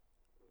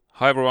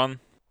Hi everyone,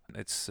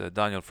 it's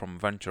Daniel from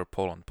Venture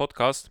Poland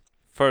podcast.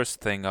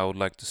 First thing I would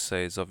like to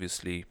say is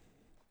obviously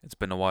it's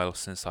been a while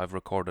since I've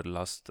recorded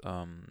last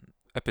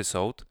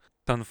episode.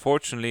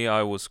 Unfortunately,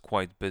 I was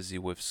quite busy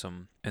with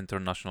some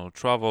international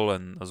travel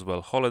and as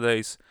well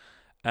holidays,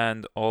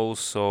 and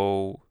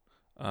also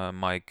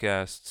my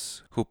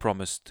guests who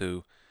promised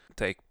to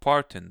take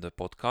part in the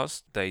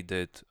podcast, they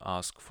did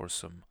ask for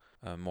some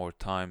more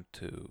time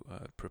to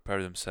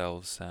prepare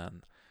themselves,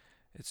 and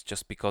it's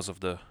just because of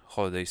the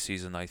holiday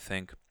season, I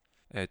think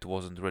it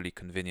wasn't really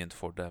convenient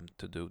for them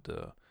to do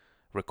the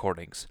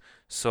recordings.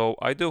 So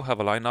I do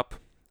have a lineup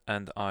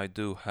and I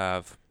do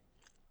have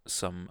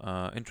some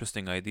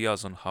interesting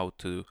ideas on how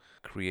to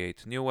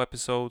create new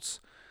episodes.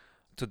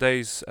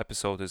 Today's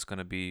episode is going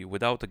to be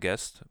without a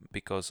guest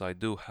because I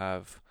do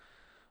have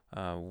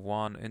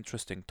one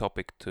interesting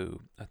topic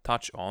to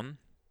touch on,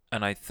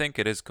 and I think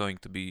it is going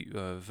to be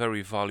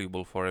very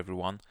valuable for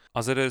everyone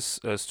as it is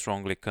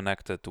strongly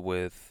connected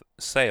with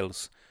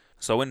sales.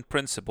 So, in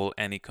principle,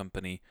 any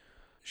company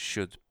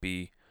should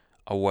be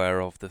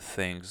aware of the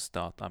things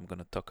that I'm going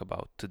to talk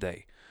about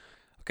today.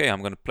 Okay,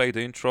 I'm going to play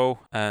the intro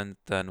and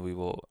then we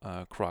will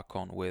crack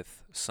on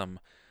with some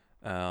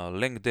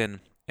LinkedIn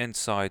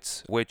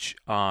insights which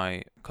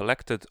I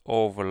collected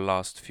over the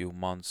last few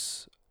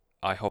months.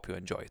 I hope you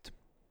enjoy it.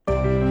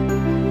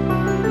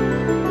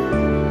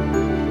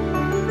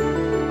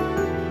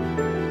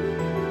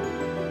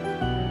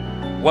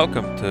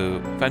 Welcome to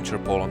Venture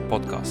Poland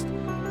podcast.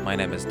 My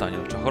name is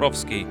Daniel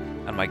Czachorowski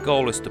and my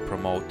goal is to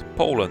promote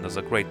Poland as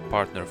a great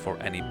partner for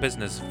any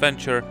business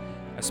venture,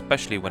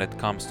 especially when it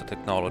comes to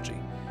technology.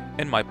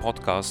 In my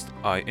podcast,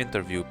 I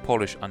interview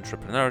Polish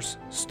entrepreneurs,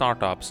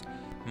 startups,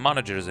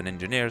 managers and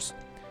engineers,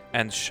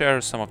 and share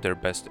some of their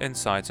best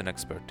insights and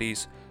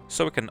expertise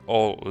so we can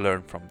all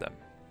learn from them.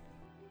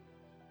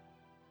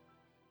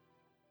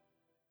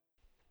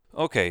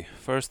 Okay,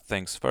 first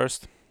things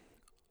first.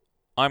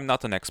 I'm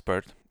not an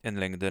expert in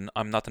LinkedIn.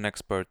 I'm not an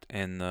expert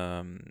in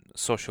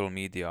social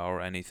media or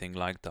anything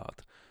like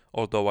that.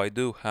 Although I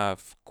do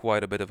have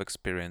quite a bit of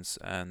experience,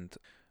 and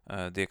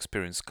the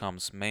experience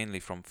comes mainly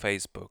from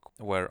Facebook,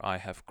 where I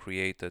have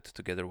created,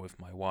 together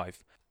with my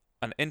wife,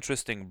 an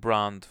interesting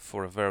brand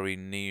for a very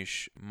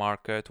niche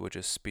market, which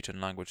is speech and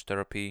language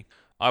therapy.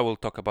 I will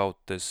talk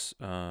about this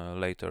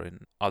later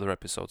in other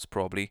episodes,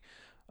 probably,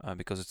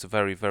 because it's a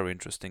very, very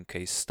interesting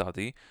case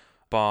study.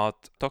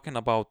 But talking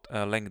about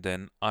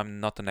LinkedIn, I'm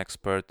not an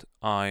expert.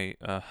 I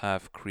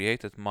have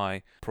created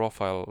my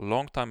profile a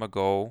long time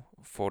ago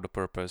for the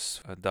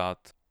purpose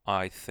that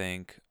I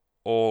think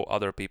all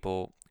other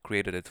people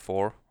created it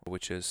for,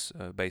 which is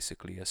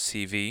basically a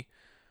CV.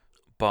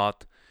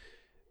 But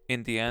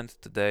in the end,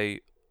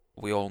 today,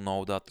 we all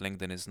know that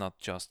LinkedIn is not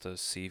just a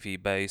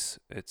CV base,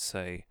 it's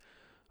a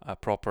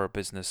proper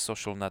business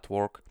social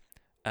network,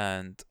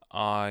 and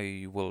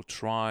I will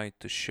try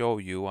to show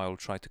you, I will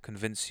try to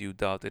convince you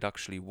that it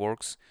actually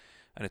works,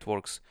 and it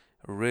works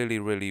really,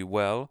 really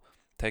well,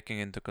 taking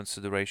into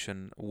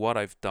consideration what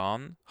I've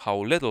done, how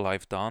little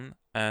I've done,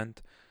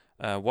 and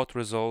what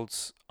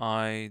results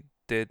I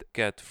did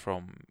get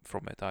from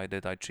it, I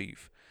did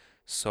achieve.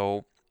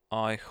 So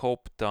I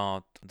hope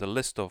that the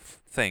list of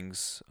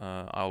things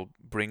I'll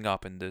bring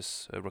up in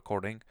this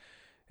recording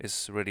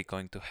is really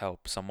going to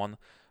help someone.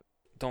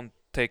 Don't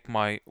take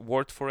my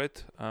word for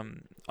it.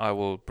 I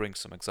will bring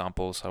some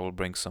examples. I will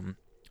bring some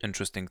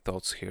interesting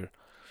thoughts here,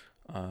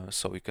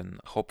 so we can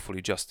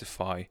hopefully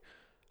justify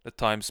the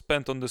time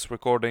spent on this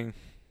recording,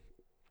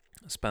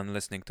 spent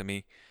listening to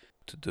me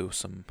to do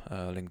some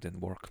LinkedIn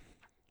work.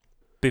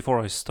 Before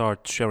I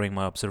start sharing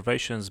my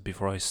observations,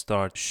 before I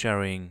start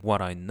sharing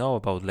what I know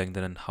about LinkedIn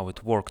and how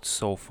it worked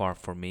so far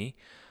for me,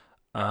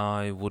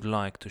 I would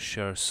like to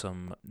share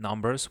some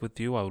numbers with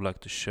you. I would like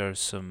to share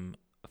some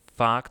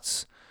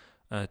facts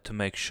to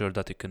make sure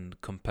that you can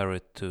compare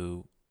it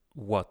to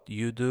what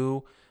you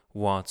do,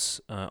 what's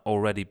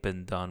already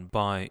been done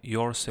by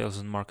your sales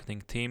and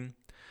marketing team.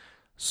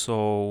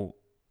 So,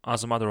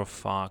 as a matter of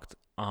fact,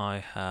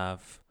 I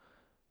have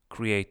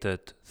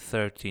created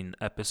 13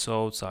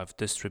 episodes. I've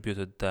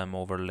distributed them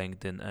over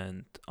LinkedIn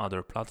and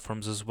other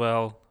platforms as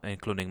well,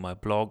 including my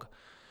blog.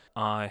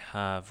 I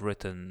have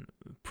written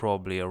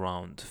probably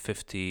around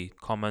 50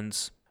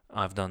 comments.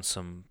 I've done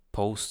some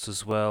posts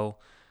as well.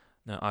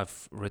 Now,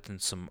 I've written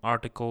some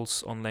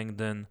articles on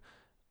LinkedIn,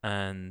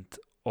 and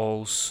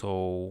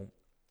also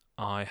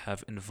I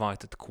have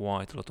invited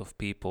quite a lot of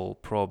people,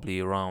 probably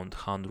around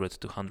 100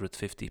 to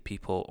 150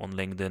 people on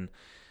LinkedIn,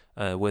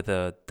 with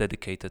a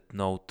dedicated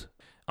note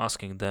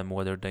asking them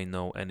whether they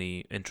know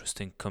any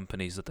interesting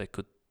companies that I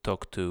could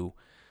talk to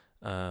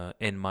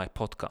in my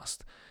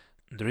podcast.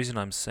 The reason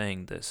I'm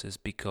saying this is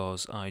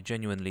because I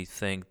genuinely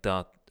think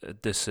that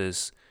this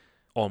is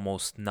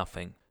almost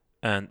nothing.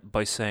 And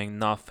by saying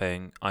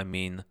nothing, I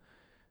mean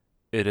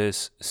it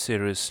is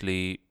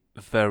seriously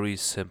very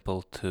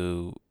simple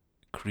to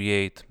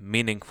create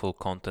meaningful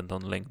content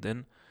on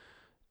LinkedIn.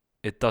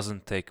 It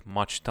doesn't take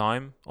much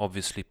time.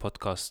 Obviously,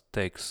 podcast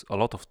takes a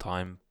lot of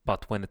time,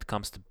 But when it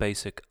comes to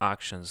basic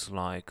actions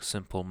like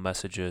simple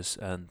messages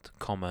and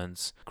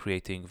comments,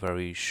 creating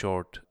very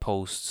short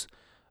posts,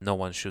 no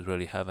one should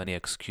really have any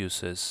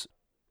excuses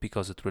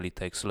because it really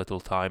takes little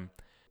time,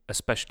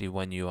 especially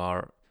when you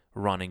are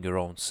running your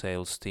own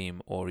sales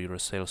team, or you're a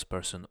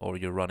salesperson, or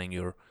you're running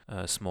your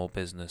small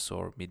business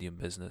or medium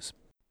business.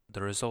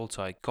 The results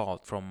I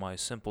got from my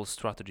simple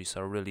strategies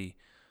are really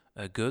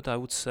good, I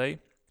would say.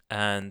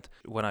 And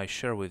when I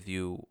share with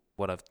you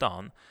what I've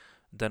done,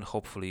 then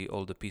hopefully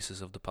all the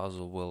pieces of the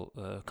puzzle will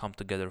come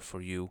together for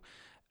you,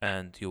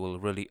 and you will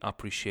really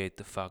appreciate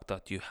the fact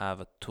that you have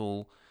a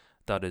tool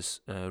that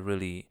is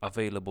really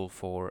available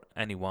for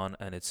anyone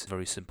and it's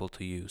very simple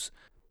to use.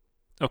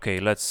 Okay,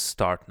 let's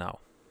start now.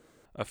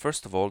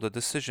 First of all, the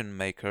decision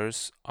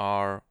makers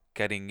are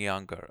getting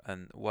younger,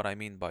 and what I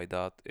mean by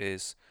that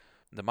is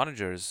the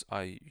managers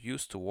I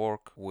used to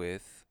work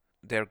with,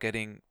 they're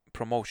getting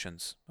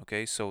promotions,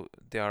 okay? So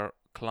they are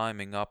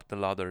climbing up the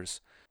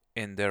ladders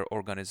in their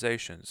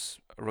organizations,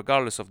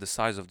 regardless of the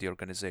size of the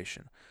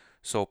organization.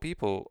 So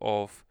people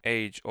of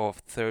age of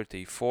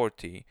 30,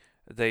 40,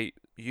 they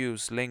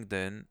use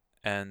LinkedIn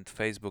and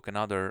Facebook and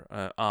other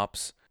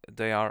apps.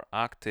 They are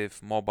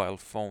active mobile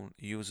phone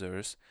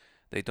users.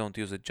 They don't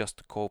use it just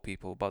to call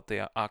people, but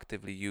they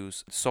actively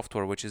use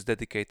software which is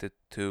dedicated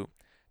to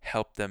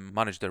help them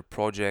manage their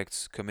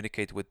projects,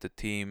 communicate with the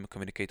team,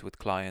 communicate with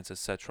clients,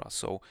 etc.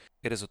 So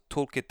it is a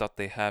toolkit that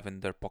they have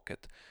in their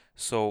pocket.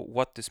 So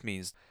what this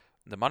means,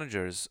 the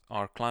managers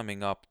are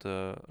climbing up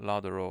the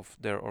ladder of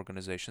their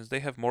organizations. They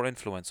have more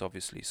influence,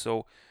 obviously.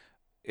 So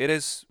it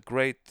is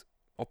great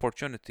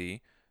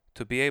opportunity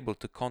to be able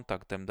to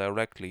contact them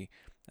directly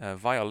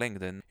via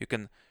LinkedIn. You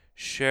can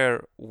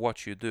share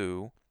what you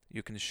do.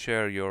 You can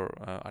share your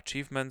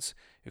achievements.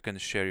 You can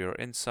share your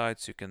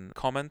insights. You can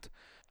comment.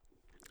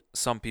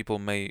 Some people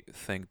may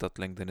think that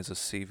LinkedIn is a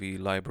CV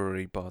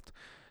library, but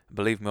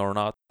believe me or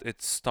not,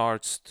 it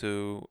starts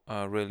to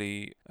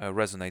really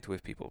resonate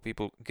with people.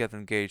 People get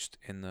engaged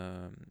in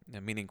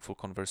meaningful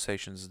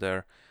conversations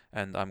there,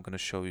 and I'm going to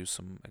show you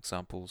some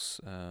examples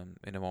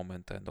in a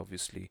moment, and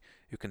obviously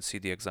you can see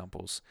the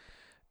examples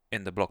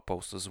in the blog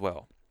post as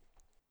well.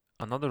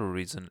 Another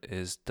reason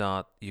is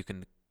that you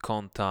can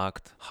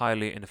contact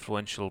highly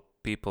influential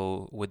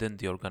people within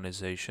the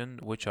organization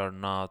which are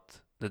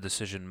not the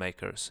decision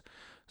makers.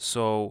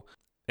 So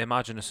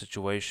imagine a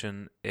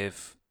situation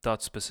if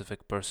that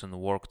specific person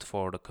worked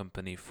for the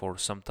company for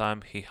some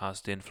time, he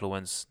has the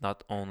influence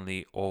not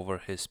only over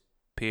his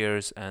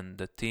peers and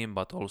the team,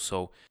 but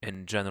also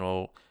in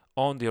general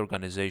on the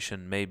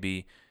organization.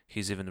 Maybe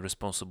he's even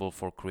responsible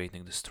for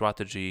creating the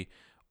strategy,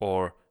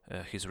 or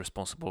he's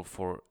responsible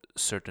for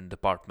certain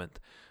department.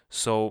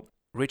 So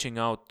reaching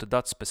out to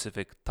that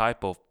specific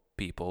type of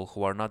people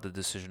who are not the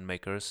decision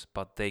makers,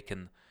 but they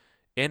can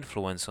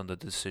influence on the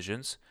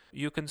decisions,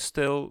 you can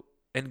still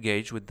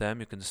engage with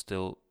them, you can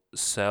still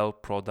sell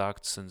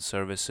products and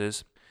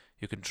services,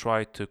 you can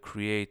try to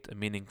create a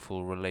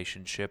meaningful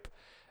relationship.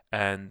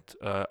 And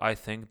I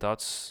think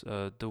that's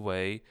the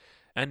way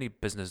any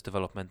business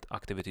development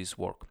activities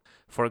work.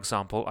 For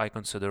example, I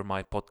consider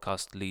my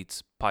podcast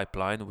leads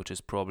pipeline, which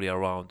is probably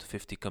around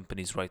 50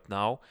 companies right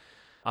now,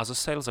 as a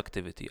sales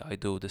activity. I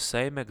do the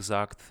same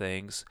exact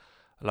things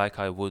like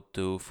I would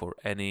do for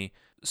any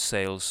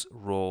sales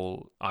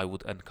role I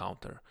would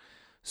encounter.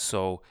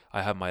 So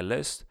I have my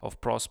list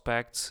of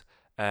prospects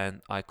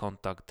and I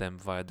contact them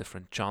via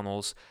different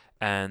channels.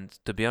 And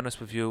to be honest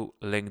with you,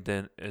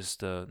 LinkedIn is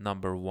the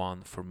number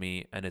one for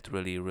me, and it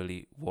really,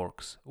 really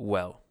works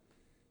well.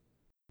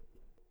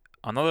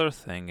 Another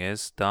thing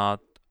is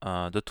that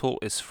the tool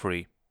is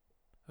free.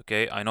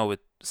 Okay, I know it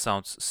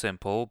sounds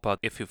simple, but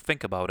if you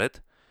think about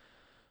it,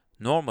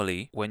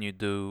 normally when you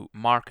do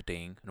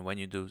marketing and when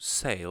you do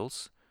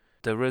sales,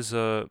 there is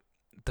a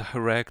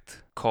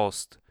direct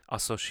cost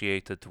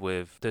associated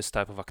with this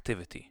type of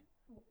activity.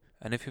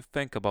 And if you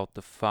think about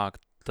the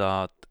fact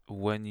that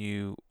when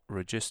you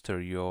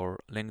register your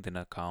LinkedIn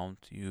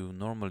account, you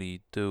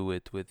normally do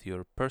it with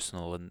your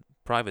personal and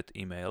private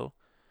email.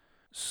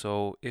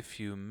 So if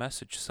you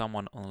message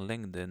someone on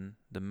LinkedIn,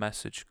 the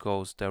message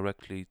goes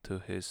directly to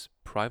his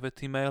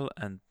private email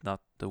and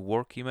not the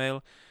work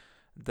email.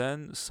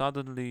 Then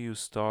suddenly you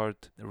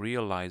start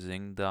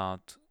realizing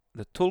that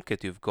the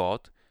toolkit you've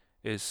got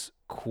is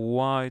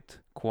quite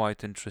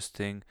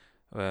interesting,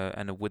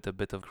 and with a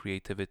bit of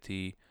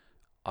creativity,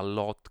 a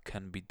lot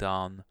can be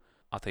done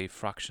at a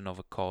fraction of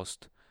a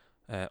cost,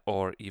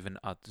 or even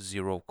at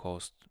zero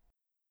cost.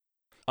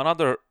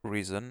 Another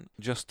reason,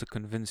 just to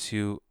convince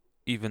you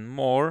even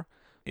more,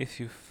 if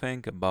you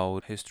think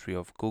about history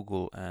of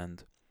Google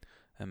and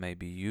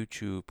maybe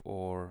YouTube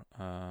or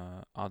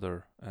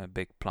other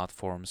big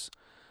platforms,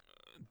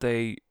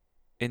 they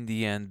in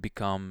the end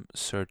become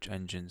search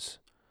engines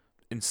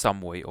in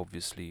some way,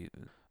 obviously.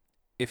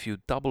 If you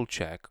double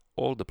check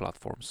all the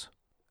platforms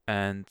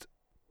and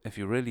if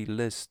you really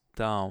list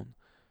down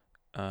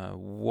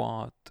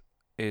what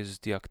is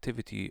the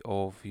activity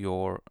of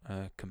your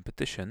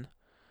competition,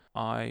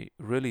 I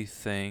really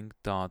think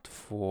that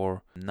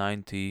for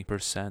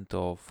 90%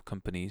 of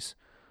companies,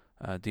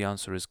 the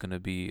answer is going to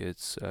be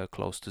it's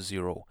close to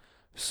zero.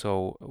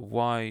 So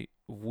why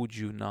would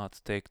you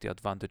not take the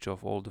advantage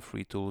of all the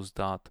free tools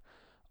that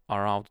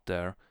are out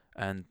there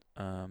and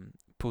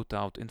put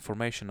out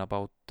information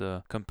about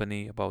the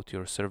company, about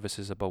your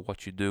services, about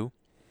what you do,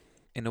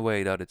 in a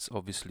way that it's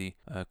obviously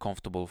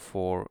comfortable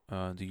for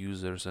the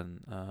users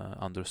and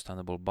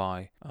understandable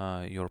by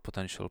your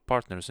potential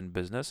partners in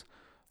business?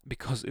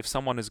 Because if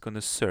someone is going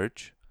to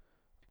search,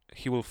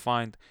 he will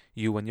find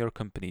you and your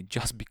company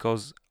just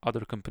because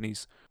other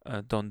companies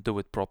don't do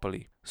it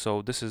properly.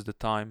 So this is the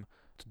time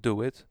to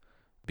do it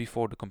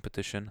before the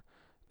competition.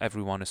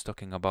 Everyone is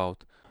talking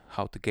about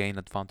how to gain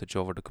advantage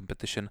over the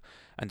competition,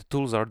 and the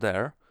tools are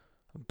there,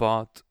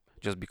 but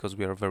just because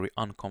we are very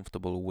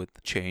uncomfortable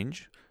with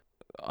change,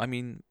 I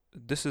mean,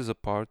 this is a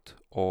part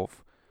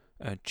of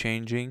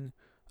changing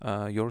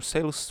your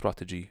sales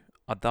strategy,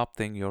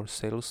 adapting your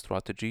sales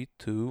strategy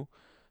to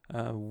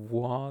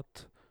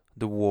what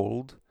the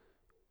world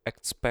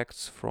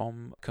expects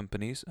from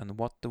companies and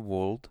what the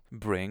world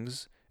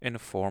brings in the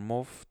form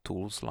of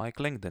tools like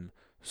LinkedIn.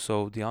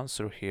 So the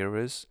answer here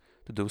is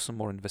to do some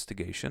more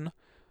investigation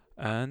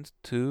and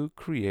to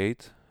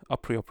create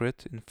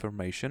appropriate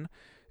information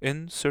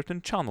in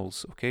certain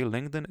channels. Okay,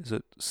 LinkedIn is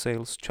a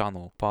sales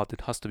channel, but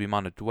it has to be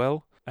managed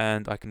well.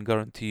 And I can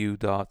guarantee you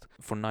that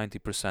for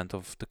 90%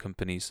 of the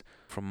companies,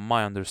 from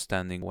my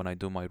understanding when I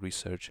do my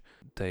research,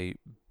 they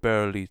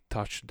barely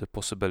touch the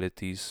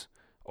possibilities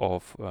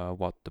of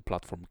what the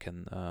platform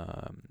can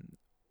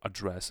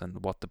address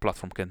and what the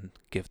platform can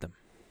give them.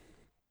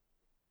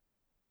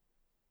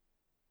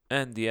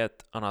 And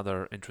yet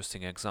another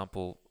interesting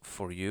example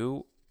for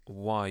you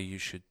why you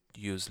should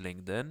use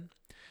LinkedIn.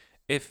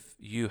 If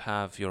you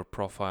have your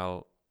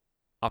profile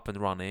up and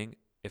running,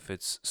 if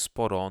it's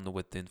spot on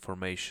with the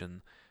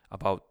information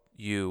about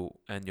you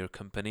and your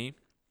company,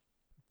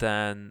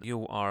 then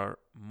you are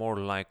more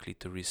likely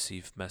to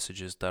receive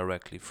messages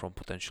directly from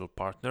potential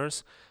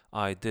partners.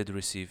 I did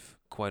receive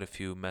quite a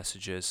few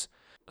messages.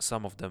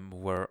 Some of them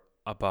were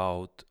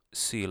about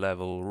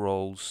C-level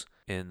roles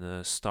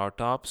in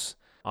startups.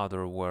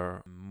 Other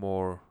were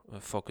more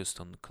focused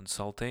on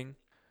consulting.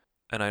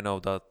 And I know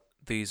that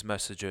these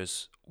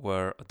messages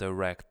were a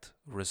direct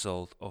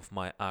result of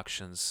my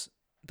actions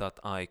that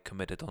I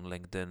committed on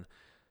LinkedIn.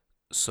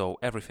 So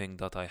everything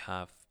that I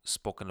have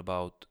spoken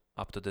about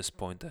up to this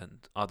point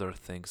and other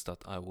things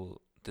that I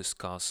will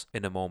discuss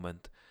in a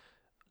moment,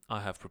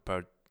 I have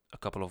prepared a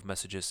couple of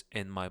messages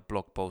in my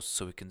blog post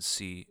so we can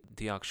see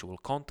the actual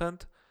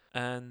content,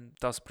 and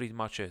that's pretty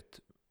much it.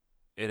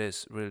 It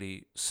is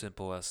really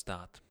simple as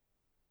that.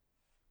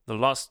 The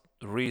last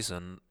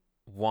reason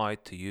why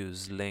to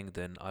use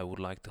LinkedIn I would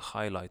like to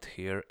highlight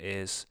here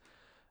is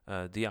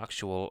the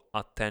actual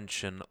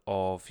attention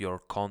of your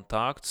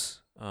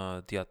contacts,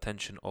 the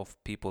attention of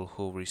people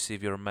who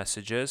receive your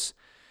messages.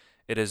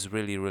 It is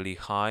really, really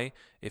high.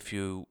 If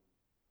you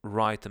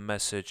write a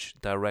message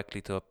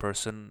directly to a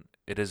person,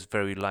 it is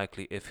very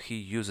likely if he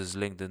uses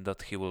LinkedIn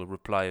that he will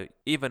reply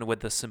even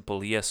with a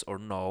simple yes or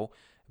no,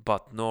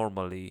 but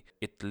normally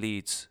it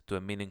leads to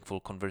a meaningful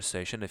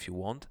conversation if you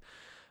want.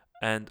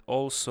 And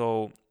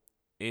also,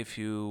 if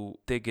you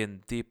dig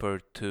in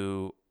deeper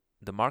to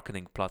the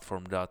marketing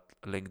platform that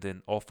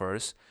LinkedIn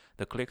offers,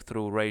 the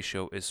click-through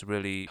ratio is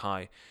really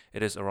high.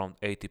 It is around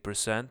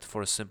 80%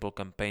 for a simple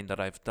campaign that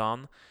I've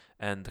done,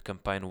 and the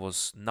campaign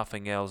was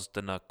nothing else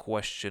than a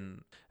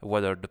question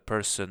whether the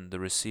person, the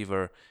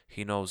receiver,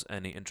 he knows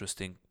any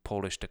interesting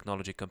Polish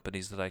technology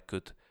companies that I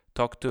could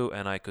talk to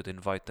and I could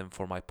invite them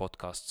for my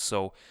podcast.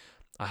 So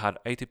I had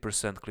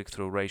 80%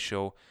 click-through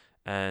ratio,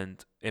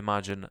 and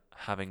imagine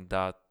having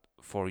that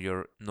for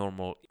your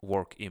normal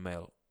work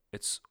email.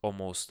 It's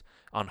almost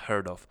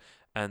unheard of.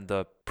 And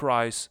the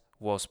price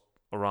was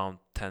around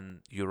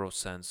 10 euro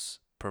cents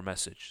per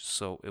message.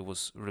 So it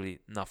was really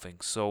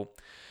nothing. So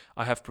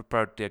I have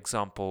prepared the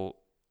example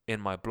in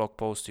my blog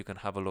post. You can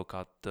have a look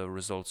at the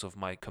results of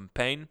my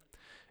campaign.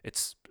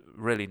 It's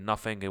really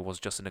nothing. It was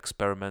just an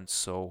experiment.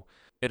 So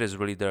it is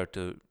really there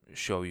to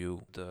show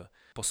you the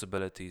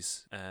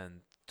possibilities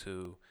and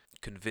to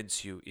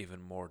convince you even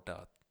more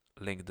that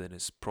LinkedIn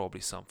is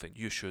probably something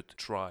you should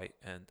try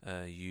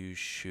and you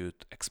should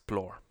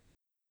explore.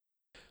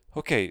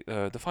 Okay,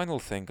 the final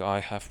thing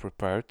I have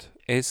prepared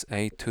is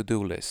a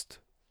to-do list.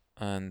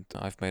 And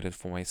I've made it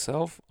for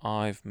myself.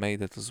 I've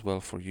made it as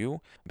well for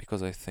you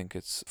because I think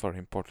it's very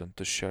important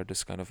to share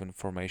this kind of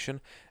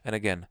information. And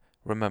again,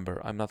 remember,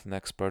 I'm not an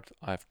expert.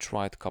 I've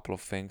tried a couple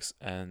of things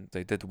and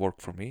they did work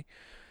for me.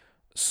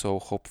 So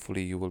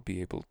hopefully you will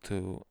be able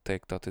to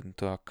take that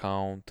into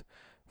account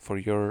for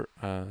your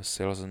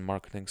sales and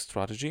marketing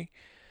strategy.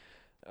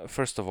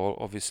 First of all,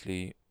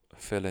 obviously,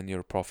 fill in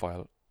your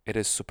profile. It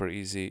is super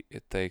easy.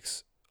 It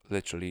takes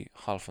literally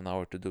half an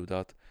hour to do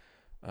that.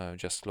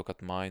 Just look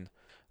at mine.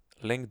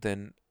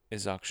 LinkedIn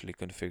is actually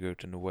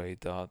configured in a way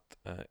that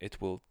it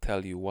will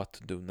tell you what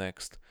to do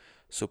next.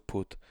 So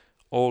put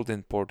all the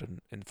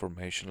important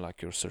information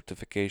like your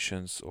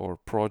certifications or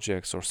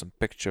projects or some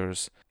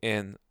pictures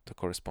in the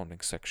corresponding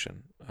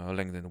section.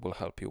 LinkedIn will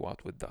help you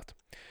out with that.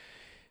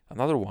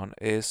 Another one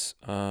is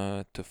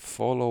to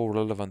follow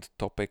relevant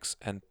topics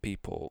and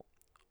people.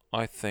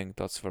 I think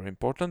that's very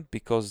important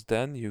because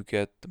then you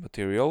get the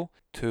material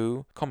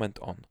to comment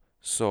on.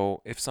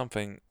 So if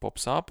something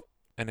pops up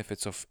and if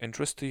it's of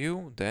interest to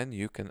you, then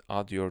you can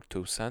add your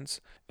 2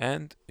 cents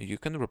and you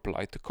can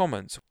reply to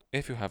comments.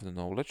 If you have the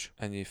knowledge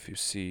and if you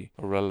see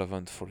a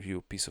relevant for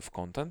you piece of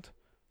content,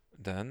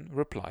 then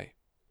reply.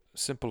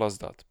 Simple as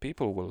that.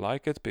 People will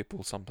like it,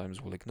 people sometimes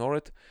will ignore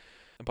it,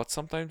 but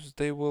sometimes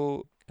they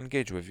will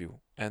engage with you,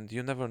 and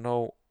you never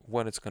know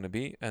when it's going to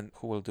be and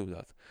who will do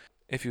that.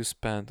 If you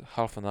spend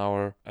half an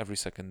hour every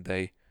second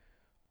day,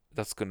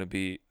 that's going to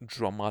be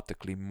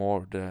dramatically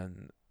more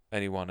than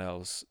anyone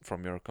else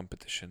from your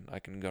competition. I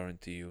can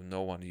guarantee you,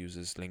 no one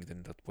uses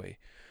LinkedIn that way.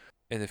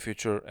 In the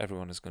future,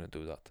 everyone is going to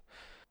do that.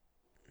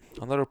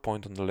 Another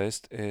point on the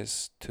list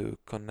is to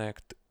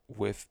connect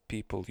with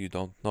people you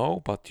don't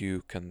know, but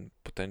you can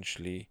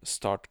potentially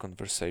start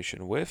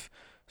conversation with.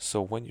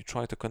 So when you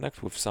try to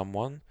connect with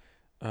someone,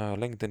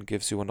 LinkedIn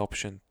gives you an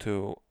option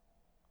to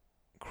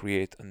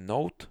create a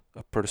note,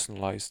 a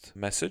personalized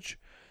message,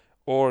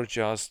 or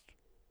just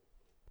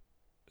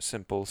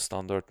simple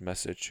standard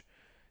message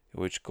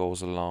which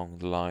goes along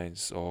the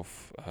lines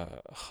of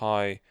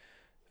hi,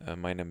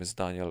 my name is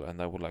Daniel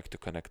and I would like to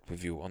connect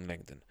with you on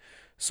LinkedIn.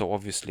 So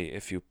obviously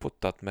if you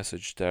put that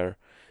message there,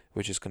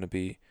 which is going to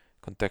be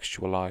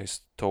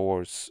contextualized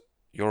towards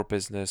your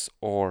business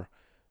or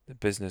the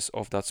business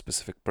of that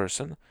specific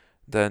person,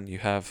 then you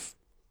have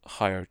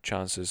higher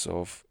chances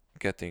of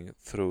getting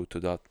through to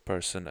that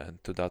person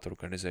and to that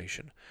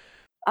organization.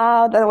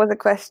 Ah, that was a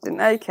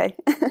question. Okay.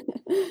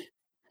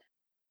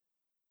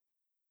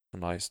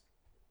 Nice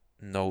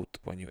note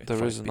when you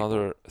There is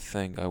another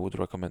thing I would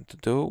recommend to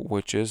do,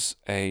 which is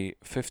a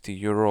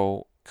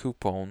 €50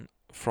 coupon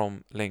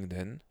from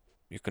LinkedIn.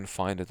 You can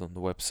find it on the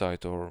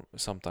website or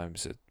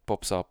sometimes it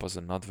pops up as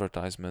an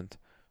advertisement.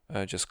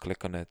 Just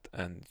click on it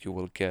and you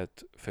will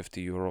get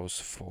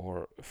 €50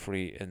 for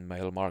free in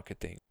mail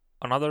marketing.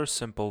 Another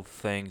simple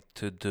thing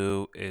to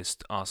do is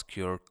to ask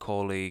your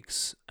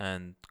colleagues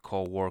and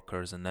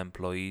co-workers and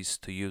employees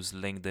to use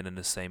LinkedIn in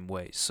the same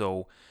way.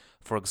 So,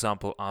 for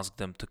example, ask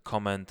them to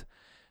comment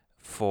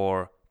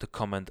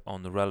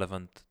on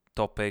relevant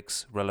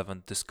topics,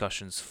 relevant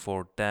discussions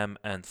for them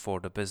and for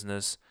the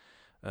business.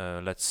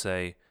 Let's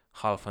say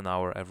half an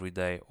hour every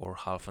day or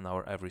half an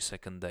hour every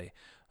second day.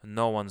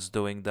 No one's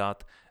doing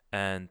that,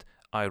 and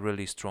I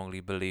really strongly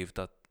believe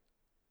that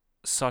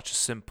such a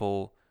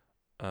simple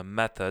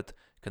method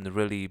can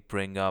really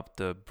bring up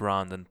the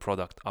brand and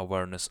product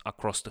awareness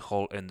across the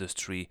whole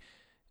industry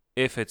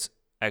if it's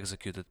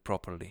executed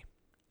properly.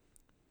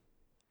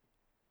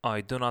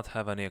 I do not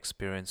have any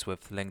experience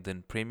with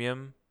LinkedIn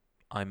Premium.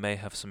 I may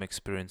have some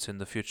experience in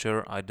the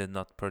future. I did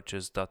not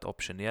purchase that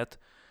option yet,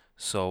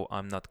 so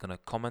I'm not going to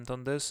comment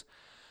on this.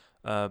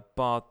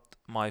 But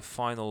my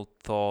final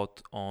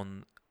thought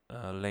on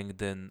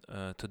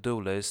LinkedIn to-do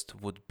list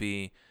would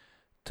be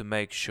to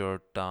make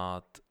sure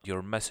that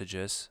your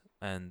messages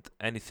and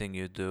anything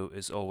you do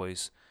is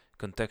always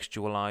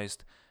contextualized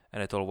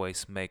and it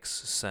always makes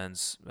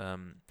sense.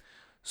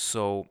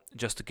 So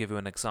just to give you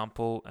an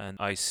example, and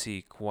I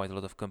see quite a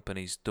lot of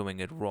companies doing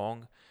it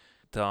wrong,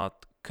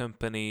 that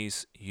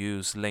companies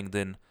use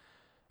LinkedIn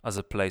as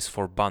a place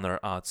for banner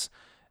ads.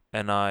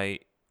 And I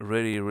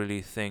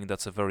really think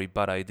that's a very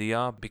bad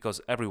idea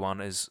because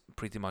everyone is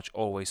pretty much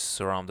always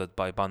surrounded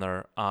by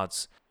banner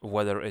ads,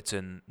 whether it's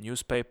in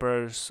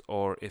newspapers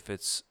or if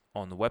it's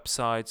on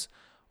websites,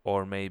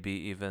 or maybe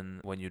even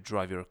when you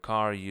drive your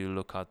car, you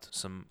look at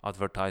some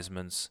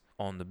advertisements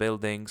on the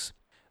buildings.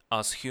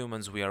 As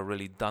humans, we are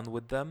really done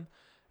with them,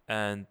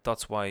 and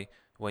that's why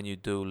when you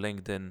do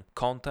LinkedIn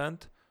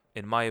content,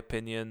 in my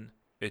opinion,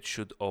 it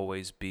should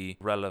always be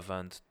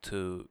relevant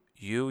to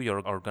you,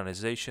 your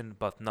organization,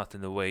 but not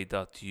in a way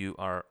that you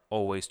are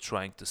always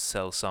trying to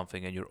sell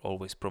something and you're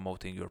always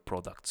promoting your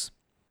products.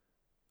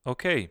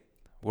 Okay,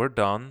 we're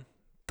done.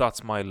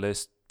 That's my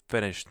list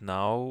finished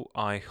now.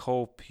 I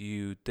hope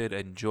you did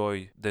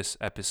enjoy this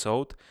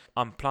episode.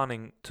 I'm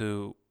planning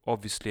to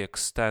obviously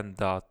extend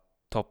that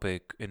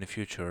topic in the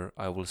future.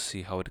 I will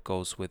see how it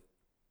goes with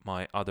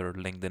my other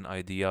LinkedIn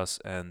ideas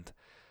and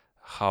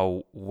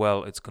how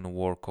well it's going to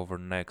work over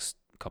the next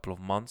couple of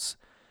months.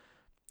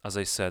 As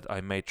I said, I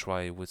may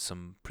try with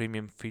some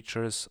premium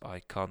features.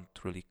 I can't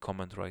really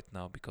comment right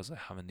now because I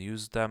haven't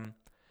used them.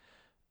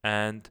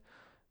 And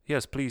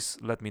yes, please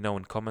let me know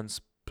in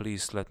comments.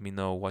 Please let me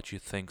know what you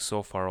think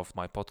so far of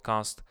my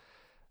podcast.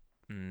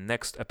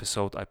 Next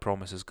episode, I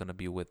promise, is going to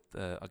be with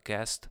a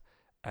guest,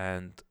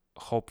 and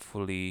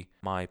hopefully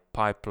my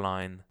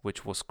pipeline,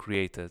 which was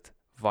created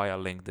via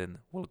LinkedIn,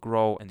 will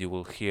grow and you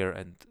will hear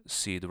and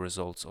see the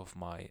results of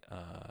my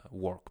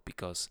work.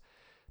 Because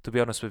to be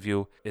honest with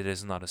you, it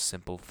is not a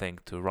simple thing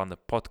to run a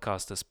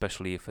podcast,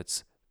 especially if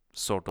it's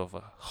sort of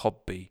a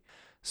hobby.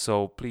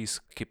 So please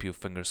keep your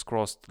fingers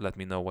crossed. Let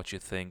me know what you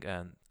think,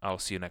 and I'll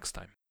see you next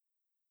time.